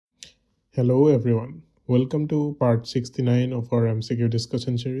Hello everyone, welcome to part 69 of our MCQ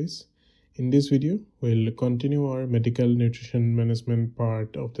discussion series. In this video, we'll continue our medical nutrition management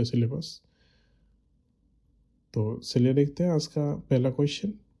part of the syllabus. तो चलिए देखते हैं आज का पहला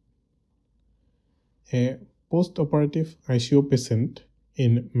question. A post-operative ICU patient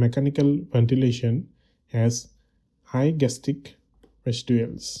in mechanical ventilation has high gastric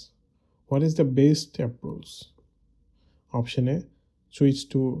residuals. What is the best approach? Option A, switch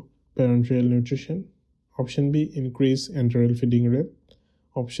to parenteral nutrition. Option B, increase enteral feeding rate.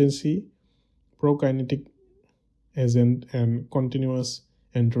 Option C, prokinetic agent and continuous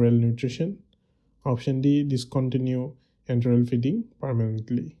enteral nutrition. Option D, discontinue enteral feeding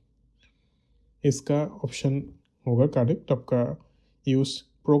permanently. इसका option होगा correct आपका use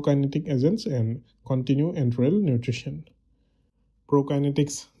prokinetic agents and continue एंटरल nutrition.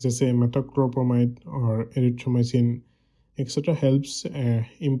 प्रोकाइनेटिक्स जैसे metoclopramide और erythromycin etcetera helps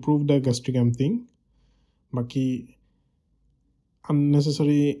improve the gastric emptying. बाकी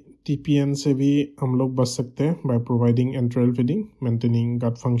unnecessary TPN से भी हम लोग बच सकते हैं by providing एंटरल feeding maintaining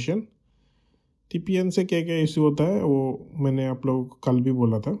gut function. TPN से क्या क्या इश्यू होता है वो मैंने आप लोगों को कल भी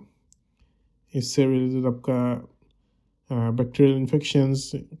बोला था. इससे रिलेटेड आपका बैक्टीरियल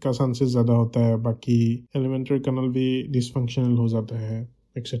इन्फेक्शंस का चांसेस ज़्यादा होता है. बाकी एलिमेंट्री कैनल भी डिसफंक्शनल हो जाता है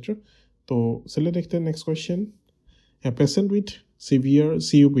एक्सेट्रा. तो चलिए देखते हैं next question. A patient with severe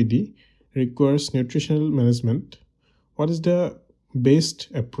COPD requires nutritional management. What is the best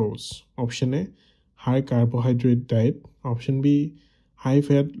approach? Option A, high carbohydrate diet. Option B, high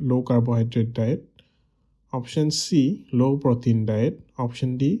fat, low carbohydrate diet. Option C, low protein diet.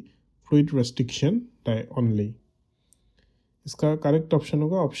 Option D, fluid restriction diet only. इसका correct option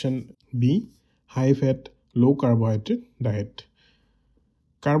होगा option B, high fat लो carbohydrate diet.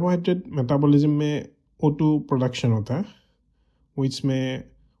 Carbohydrate metabolism में O2 production होता है विच में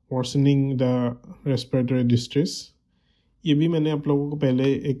worsening the respiratory distress. ये भी मैंने आप लोगों को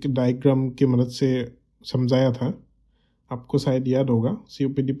पहले एक डायग्राम की मदद से समझाया था, आपको शायद याद होगा.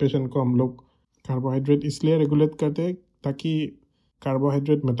 COPD पेशेंट को हम लोग कार्बोहाइड्रेट इसलिए रेगुलेट करते हैं ताकि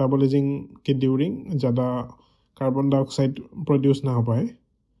कार्बोहाइड्रेट मेटाबॉलिज्म के ड्यूरिंग ज़्यादा कार्बन डाइऑक्साइड प्रोड्यूस ना हो पाए,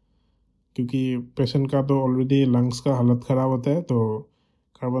 क्योंकि पेशेंट का तो ऑलरेडी लंग्स का हालत ख़राब होता है. तो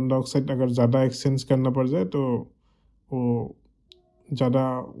कार्बन डाइऑक्साइड अगर ज़्यादा एक्सचेंज करना पड़ जाए तो वो ज़्यादा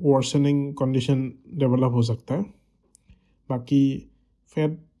वर्सनिंग कंडीशन डेवलप हो सकता है. बाकी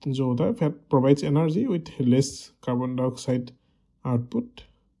फैट जो होता है, fat provides energy with less carbon dioxide output.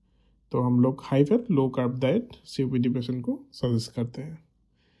 तो हम लोग high fat low carb diet COPD patient को सजेस्ट करते हैं.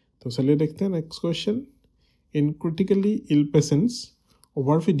 तो चलिए देखते हैं next question. In critically ill patients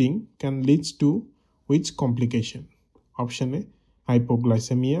ओवरफीडिंग can leads to which complication? Option A,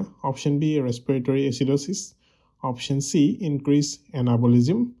 hypoglycemia. Option B, respiratory acidosis. Option C, increased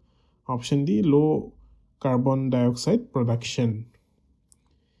anabolism. Option D, low carbon dioxide production.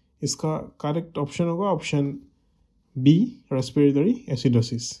 इसका correct option होगा option B, respiratory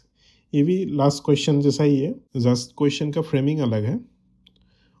acidosis. ये भी last question जैसा ही है, just question का framing अलग है.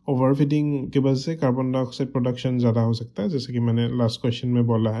 ओवरफीडिंग की वजह से कार्बन डाइऑक्साइड प्रोडक्शन ज़्यादा हो सकता है, जैसे कि मैंने लास्ट क्वेश्चन में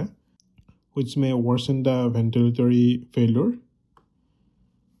बोला है, विच में वर्सन द वेंटिलेटरी फेल्योर.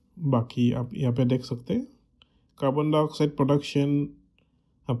 बाकी आप यहाँ पे देख सकते हैं कार्बन डाइऑक्साइड प्रोडक्शन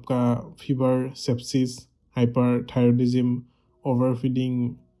आपका fever, sepsis, hyperthyroidism, ओवरफीडिंग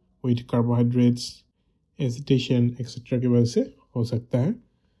with carbohydrates, agitation etcetera की वजह से हो सकता है.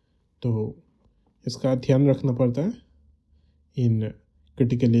 तो इसका ध्यान रखना पड़ता है इन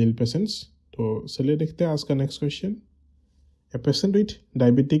क्रिटिकली इल पेशेंट्स. तो चलिए देखते हैं आज का next question. A patient with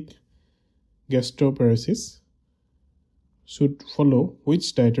diabetic gastroparesis should follow which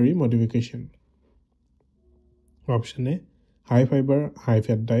dietary modification? Option A, high fiber, high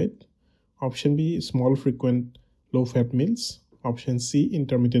fat diet. Option B, small frequent low fat meals. Option C,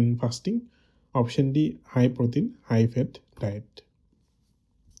 intermittent fasting. Option D, high protein, high fat diet.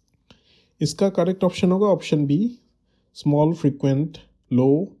 इसका correct option होगा option B, small frequent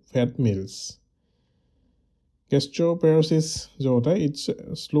low fat meals. Gastroparesis जो होता है it's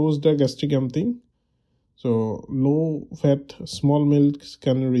slows the gastric emptying. So low fat small meals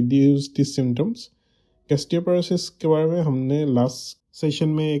can reduce these symptoms. Gastroparesis के बारे में हमने last session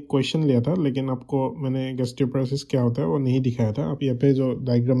में एक क्वेश्चन लिया था, लेकिन आपको मैंने गैस्ट्रोपेरेसिस क्या होता है वो नहीं दिखाया था. आप यहाँ पे जो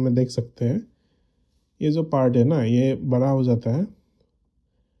डायग्राम में देख सकते हैं, ये जो पार्ट है ना, ये बड़ा हो जाता है.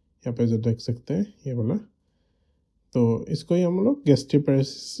 यहाँ पे जो देख सकते हैं ये वाला, तो इसको ही हम लोग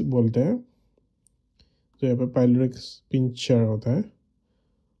गैस्ट्रोपेरेसिस बोलते हैं. जो यहाँ पे पाइलोरिक पिंचर होता है,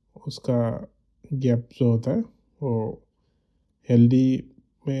 उसका गैप जो होता है वो हेल्दी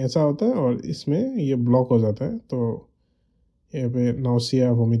में ऐसा होता है और इसमें ये ब्लॉक हो जाता है. तो यहाँ पे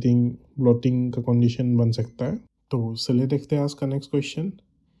नाउसिया, वोमिटिंग ब्लोटिंग का कंडीशन बन सकता है। तो चलिए देखते हैं आज का next question.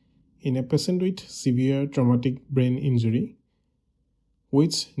 In a patient with severe traumatic brain injury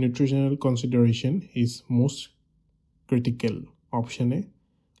which nutritional consideration is most critical? Option A,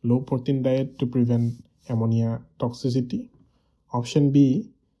 low protein diet to prevent ammonia toxicity. Option B,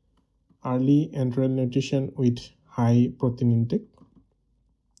 early enteral nutrition with high protein intake.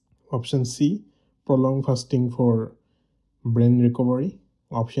 Option C, prolonged fasting for brain recovery.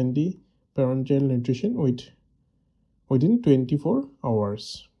 Option D, parenteral nutrition within 24 hours.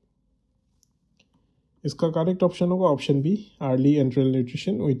 इसका correct option होगा option B, early enteral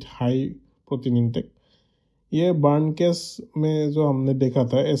nutrition with high protein intake. ये burn case में जो हमने देखा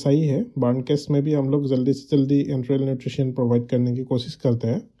था ऐसा ही है। बर्न केस में भी हम लोग जल्दी से जल्दी एंट्रल न्यूट्रिशन प्रोवाइड करने की कोशिश करते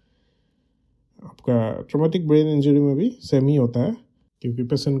हैं। आपका ट्रॉमेटिक ब्रेन इंजरी में भी सेम ही होता है, क्योंकि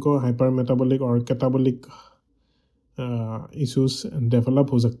पेशेंट को हाइपर मेटाबॉलिक और कैटाबॉलिक इश्यूज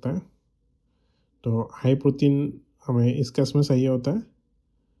डेवलप हो सकता है। तो हाई प्रोटीन हमें इस केस में सही होता है,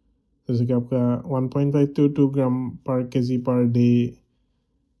 जैसे कि आपका 1.5 to 2 ग्राम पर केजी पर डे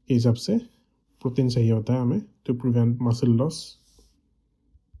के हिसाब से प्रोटीन सही होता है हमें टू प्रिवेंट मसल लॉस।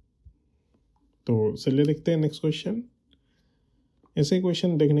 तो चलिए देखते हैं नेक्स्ट क्वेश्चन। ऐसे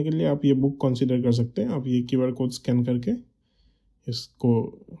क्वेश्चन देखने के लिए आप ये बुक कंसीडर कर सकते हैं। आप ये QR कोड स्कैन करके इसको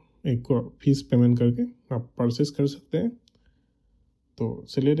एक फीस पेमेंट करके आप परचेस कर सकते हैं। तो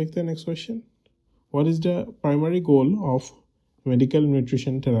चलिए देखते हैं next question. What is the primary goal of medical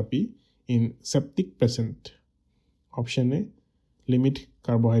nutrition therapy in septic patient? Option A, limit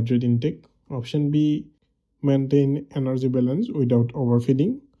carbohydrate intake. Option B, maintain energy balance without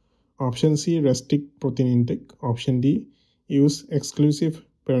overfeeding. Option C, restrict protein intake. Option D, use exclusive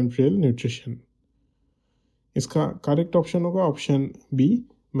parenteral nutrition. इसका correct option होगा option B,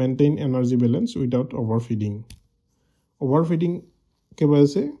 maintain energy balance without ओवरफीडिंग। ओवरफीडिंग के वजह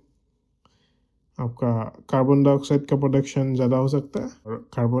से आपका carbon dioxide का production ज़्यादा हो सकता है और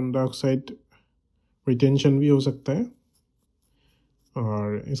कार्बन डाइऑक्साइड रिटेंशन भी हो सकता है,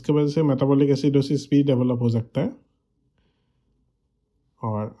 और इसके वजह से मेटाबॉलिक एसिडोसिस भी डेवलप हो सकता है,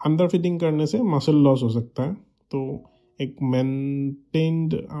 और अंडर फीडिंग करने से मसल लॉस हो सकता है। तो एक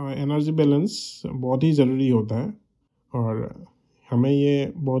मेंटेन्ड एनर्जी बैलेंस बहुत ही ज़रूरी होता है, और हमें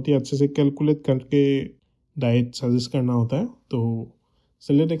ये बहुत ही अच्छे से कैलकुलेट करके डाइट सजेस्ट करना होता है। तो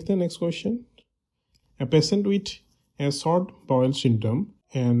चलिए देखते हैं next question. A patient with a short bowel syndrome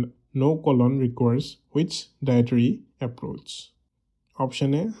and no colon requires which dietary approach?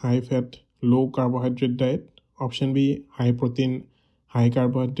 Option A, high fat, low carbohydrate diet. Option B, high protein, high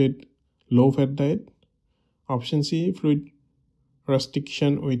carbohydrate, low fat diet. Option C, fluid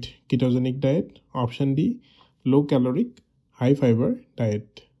restriction with ketogenic diet. Option D, low caloric, high fiber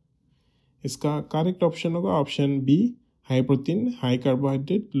diet. इसका correct option होगा option B, high protein, high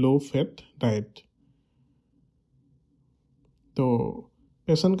carbohydrate, low fat diet. तो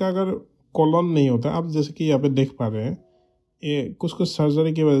patient का अगर colon नहीं होता, आप जैसे कि यहाँ पे देख पा रहे हैं, ये कुछ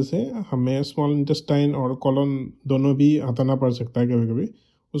सर्जरी की वजह से हमें स्मॉल इंटेस्टाइन और कॉलन दोनों भी हटाना पड़ सकता है कभी कभी।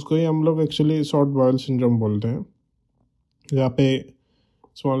 उसको ही हम लोग एक्चुअली शॉर्ट बाउल सिंड्रोम बोलते हैं, जहाँ पे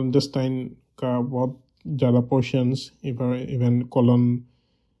स्मॉल इंटेस्टाइन का बहुत ज़्यादा पोर्शंस, इवन कॉलन,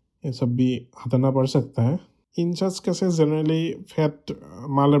 ये सब भी हटाना पड़ सकता है। इन सच केसेस जनरली फैट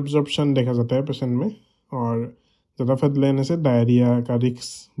माल एब्जॉर्प्शन देखा जाता है पेशेंट में, और ज़्यादा फैट लेने से डायरिया का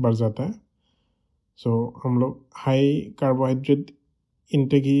रिस्क बढ़ जाता है। सो हम लोग हाई कार्बोहाइड्रेट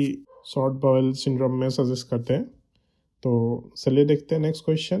इंटेक ही शॉर्ट बाउल सिंड्रोम में सजेस्ट करते हैं। तो चलिए देखते हैं next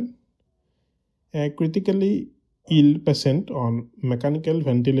question. A critically ill patient on mechanical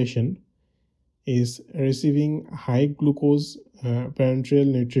ventilation is receiving high glucose parenteral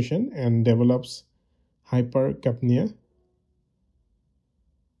nutrition and develops hypercapnia.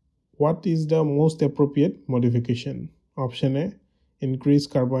 What is the most appropriate modification? Option A, increase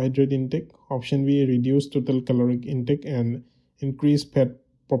carbohydrate intake. Option B, reduce total caloric intake and increase fat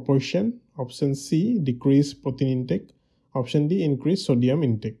proportion. Option C, decrease protein intake. Option D, increase sodium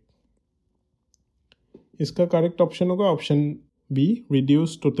intake. इसका correct option होगा option B,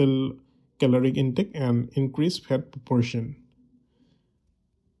 reduce total caloric intake and increase fat proportion.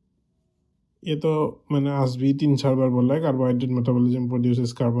 ये तो मैंने आज भी 3-4 बार बोला है। Carbohydrate metabolism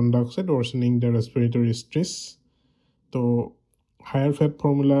produces carbon dioxide worsening the respiratory stress. तो हायर फैट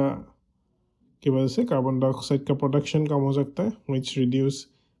फॉर्मूला की वजह से कार्बन डाइऑक्साइड का प्रोडक्शन कम हो सकता है, विच रिड्यूस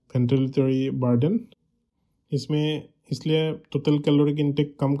वेंटिलेटरी बर्डन। इसमें इसलिए टोटल कैलोरिक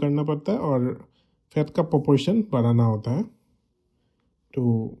इंटेक कम करना पड़ता है और फैट का प्रोपोर्शन बढ़ाना होता है to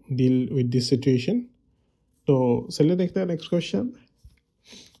deal with this situation. तो चलिए देखते हैं next question.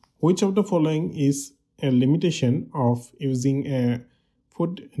 Which of the following is a limitation of using a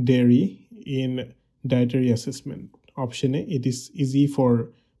food, dairy in dietary assessment? Option A, it is easy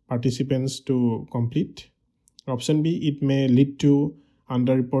for participants to complete. Option B, it may lead to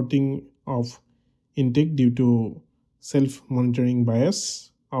underreporting of intake due to self-monitoring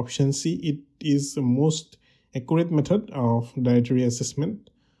bias. Option C, it is the most accurate method of dietary assessment.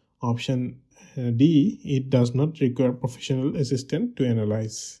 Option D, it does not require professional assistant to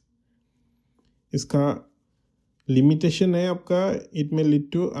analyze. इसका limitation है आपका, it may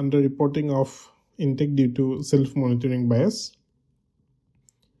lead to underreporting of intake due to self-monitoring bias.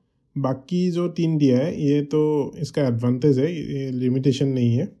 बाकी जो 3 दिया है ये तो इसका एडवांटेज है, ये लिमिटेशन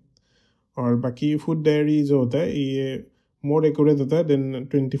नहीं है. और बाकी फूड डायरी जो होता है ये मोर एक्यूरेट होता है देन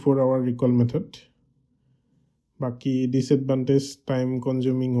 24-hour रिकॉल मेथड. बाकी डिसएडवांटेज टाइम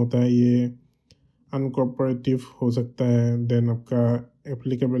कंज्यूमिंग होता है, ये अनकोऑपरेटिव हो सकता है, देन आपका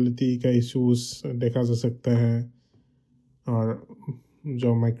एप्लीकेबिलिटी का इश्यूज देखा जा सकता है, और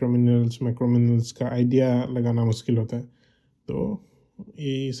जो मैक्रोमिनरल्स का आइडिया लगाना मुश्किल होता है. तो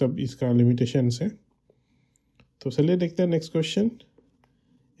ये सब इसका लिमिटेशंस है. तो चलिए देखते हैं next question.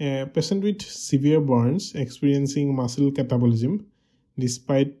 Patient with severe Burns experiencing muscle catabolism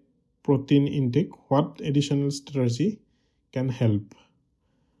despite protein intake, what additional strategy can help?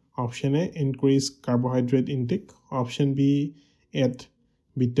 Option A, increase carbohydrate intake. Option B, add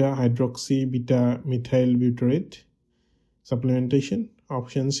beta hydroxy beta methyl butyrate supplementation.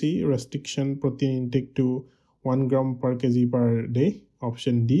 Option C, restriction protein intake to 1 gram per kg per day.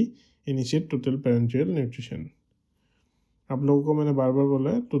 Option D, initiate total parenteral nutrition. आप लोगों को मैंने बार बार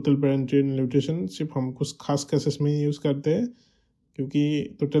बोला है, total parental nutrition सिर्फ हम कुछ खास केसेस में यूज़ करते हैं, क्योंकि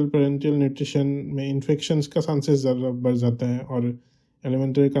टोटल पेरेंटियल न्यूट्रिशन में इन्फेक्शंस का चांसेस ज़्यादा बढ़ जाता है और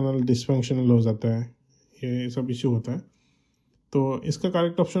एलिमेंट्री कैनाल डिसफंक्शनल हो जाता है, ये सब इशू होता है. तो इसका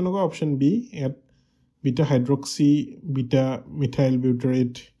करेक्ट ऑप्शन होगा option B, eight beta hydroxy beta methyl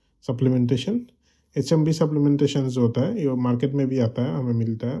butyrate supplementation. HMB supplementation जो होता है ये मार्केट में भी आता है, हमें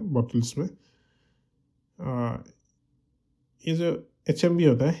मिलता है बॉटल्स में. ये जो HMB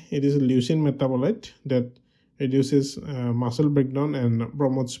होता है, it is leucine metabolite that reduces muscle breakdown and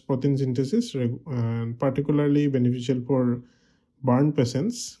promotes protein synthesis, and particularly beneficial for burn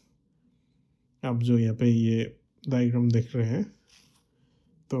patients. आप जो यहाँ पे ये डायग्राम देख रहे हैं.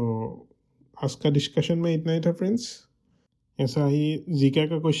 तो आज का डिस्कशन में इतना ही था फ्रेंड्स. ऐसा ही जीके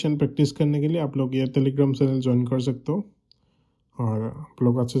का क्वेश्चन प्रैक्टिस करने के लिए आप लोग ये टेलीग्राम चैनल ज्वाइन कर सकते हो, और आप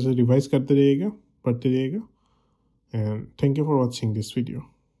लोग अच्छे से रिवाइज करते रहिएगा, पढ़ते रहिएगा. And thank you for watching this video.